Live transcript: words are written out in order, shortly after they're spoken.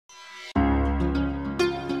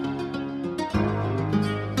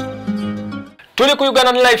Tuli ku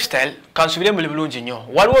Uganda lifestyle kansubire muli bulungi nnyo.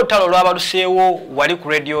 Waliwo olutalo lw'abaluseewo wali ku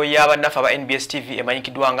radio y'abannafu aba NBS TV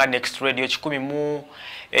emanyikiddwa nga Next Radio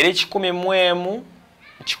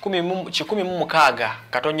 116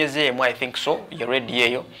 katonyezeemu I think so ya radio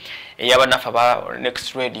eyo ey'abannafu aba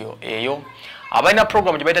Next Radio eyo abalina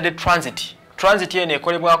program gye bayita Transit eno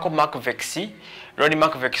ekolebwako Mark Vexy.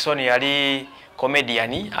 Mark Vexy yali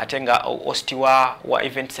comedian ate nga host wa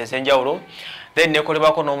events ez'enjawulo. Then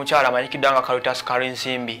nekolebwako n'omukyala amanyikiddwa nga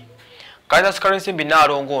Karinsimbi. Karinsimbi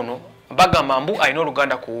n'alongo ono bagamba mbu alina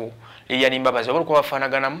oluganda ku Lilian Mbabazi oba olikuba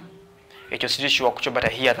bafaanaganamu ekyo sirishiwa ku kyo but I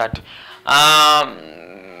hear that.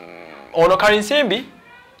 Ono Karinsimbi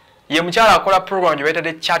ye mukyala akola program gye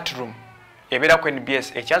bayita chat room ebeera ku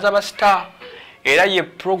NBS ekyaza aba star era ye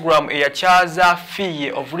program eyakyaza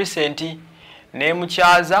Fiye of recent ne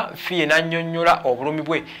mukyaza Fiye nannyonnyola obulumi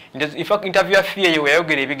bwe. In fact interview ya Fiye yewe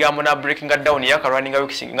yayogera ebigambo na breaking down ya running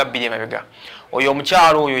weeks nga bbiri emabega. Oyo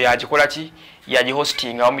omukyalo oyo yagikola ki yaji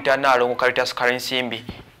hosting awamita alongo Karinsimbi.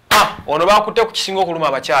 Ono bakutte ku kisinga okuluma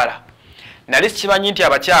abakyala. Nali sikimanyi nti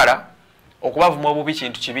abakyala okubavuma obubi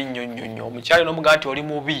kintu kibi nnyo. Omukyala n'omugamba nti oli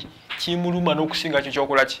mubi kimuluma n'okusinga kyo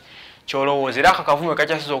kyokola ki kyolowooza era akakavume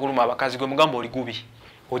kakyasiza okuluma abakazi gwe mugamba oli gubi.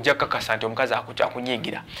 Ojja kakasa nti omukazi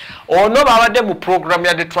akunyiigira. Ono babadde mu program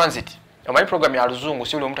ya Transit. Omanyi program ya luzungu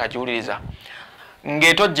si buli omuntu agiwuliriza.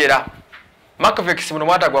 Ng'etojjera Mark Vexy muno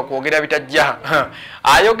mwata gwa kwogera bitajja.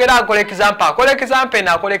 Ayogera akola example, akola example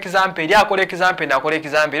na akola example, eri akola example na akola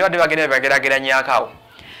example. Eri bagenda bagerageranyako.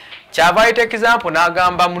 Kyava ite example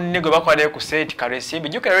n'agamba munne gwe bakwale ku set Karinsimbi.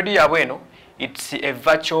 Jukira radio yabwe eno it's a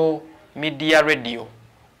virtual media radio.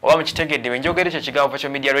 Oba mukitegedde wenjogera ekyo kigambo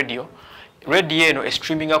virtual media radio. Radio eno is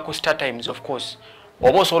streaming ku Star Times of course.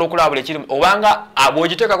 Oba osobola okulaba ekiri obanga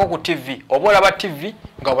abogiteekako ku TV oba olaba TV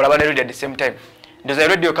nga olaba ne radio at the same time. Ndoza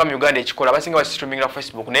radio kama Uganda ekikola basinga ba streaming na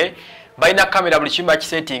Facebook ne balina kamera buli kimba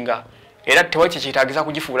kisettinga era tewache kitagisa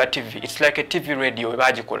kugifuula TV. It's like a TV radio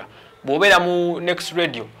bagikola. Bw'obeera mu Next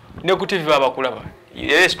Radio ne ku TV baba kulaba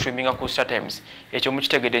era streaming ku Star Times ekyo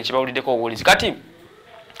mukitegedde nkibawuliddeko obuwulizi kati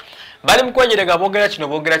bali mukwenjerega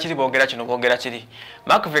boogera kiri.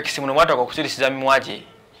 Mark Vexy muno mwata kwa kusirisiza mimwaje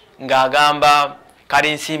ng'agamba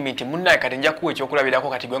Karinsimbi nti munnaye kati nja kuwa ekyokulabirako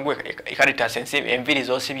kati gwengwe ekalita sensitive enviri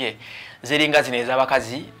z'osibye ziringa zino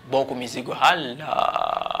ez'abakazi b'oku mizigo.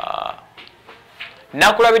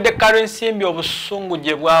 Nakulabidde Karinsimbi obusungu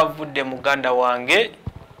gye bwavudde muganda wange.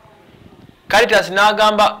 Kalitas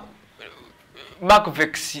n'agamba Mark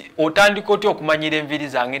Vexy otandika otya okumanyira enviri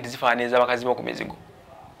zange nti zifaanana ez'abakazi b'oku mizigo.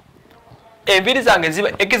 Enviri zange ziba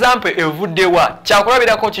example evuddewa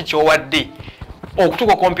kyakulabirako kikyowadde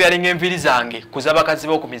okutuka comparing enviri zange kuzabakazi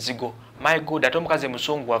b'oku mizigo. My God ate omukazi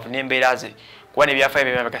musungu wavu n'embeera ze kuba n'ebyafaayo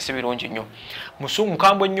by'emabega si birungi nnyo. Musungu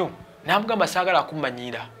mukambwe nnyo n'amugamba saagala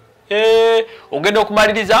akumanyira. Ogenda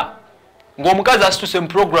okumaliriza ng'omukazi asituse mu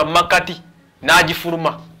program makati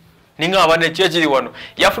n'agifuluma. Ninga abane kyekiri wano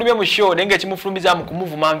yafulumye mu show nenge kimufulumiza mu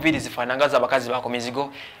kumuvuma nviri zifaananga z'abakazi b'oku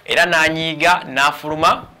mizigo era n'anyiiga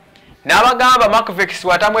n'afuluma. N'abagamba Mark Vexy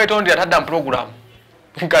watamwetondera tadda mu program.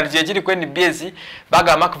 Kati kyekiri ku NBS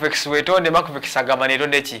baga Mark Vexy wetonde Mark Vexy agamba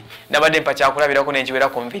netonde ki nabadde mpa kyakulabirako n'enkiwera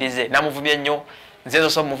ku nviri ze namuvumye nnyo nzezo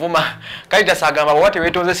so muvuma kali tasagamba bwate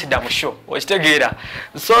wetonze sidda mu show okitegeera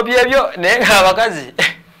so byebyo naye ng'abakazi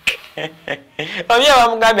Omiya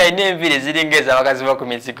bamugambye alina enviri ziringeza abakazi b'oku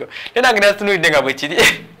mizigo nange natunulidde nga bwe kiri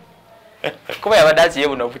kuba yabadde akiye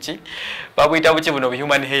buno buki babuyita buki buno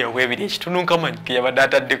human hair obwebiri ekitununka manyi yabadde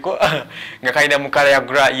ataddeko nga kalina mu kala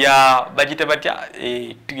ya bagite batya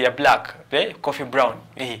ya black coffee brown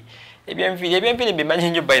eby'enviri mbimanyi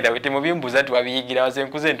nnyo by the way temubimbuuza nti wabiyigira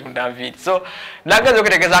wazenkuze ntunda nviri so nagenza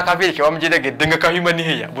okutegeeza akaviri ke wamugitegedde nga ka human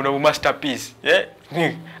hair buno bu masterpiece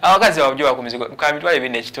abakazi babujwa ku mizigo kamitwale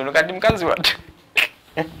bine ekitundu kati mukazi wattu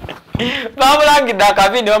bamulangidde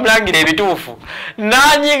akaviri ne bamulangira ebituufu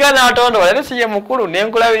n'anyiiga n'atondola ate si ye mukulu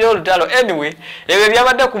n'enkulabira olutalo anyway ebyo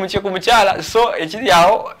byabadde ku mukyala so ekiri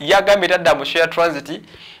awo yagambye tadda mu share transit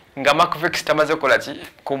nga Mark Vexy tamaze kola ki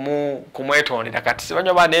kumwetondera kati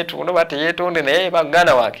sibanywa baneetundo bateyeetonde naye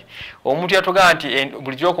baganda wake omuntu yatugamba nti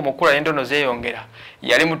bulijjo okumukula endono zeeyongera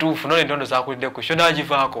yali mutuufu none endono zakulidde ku sho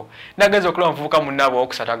n'agivaako nagenza okulaba muvubuka munnaabwe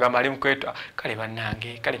okusatu agamba ali mukweta kale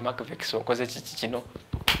bannange kale Mark Vexy okoze kiki kino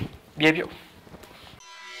byebyo.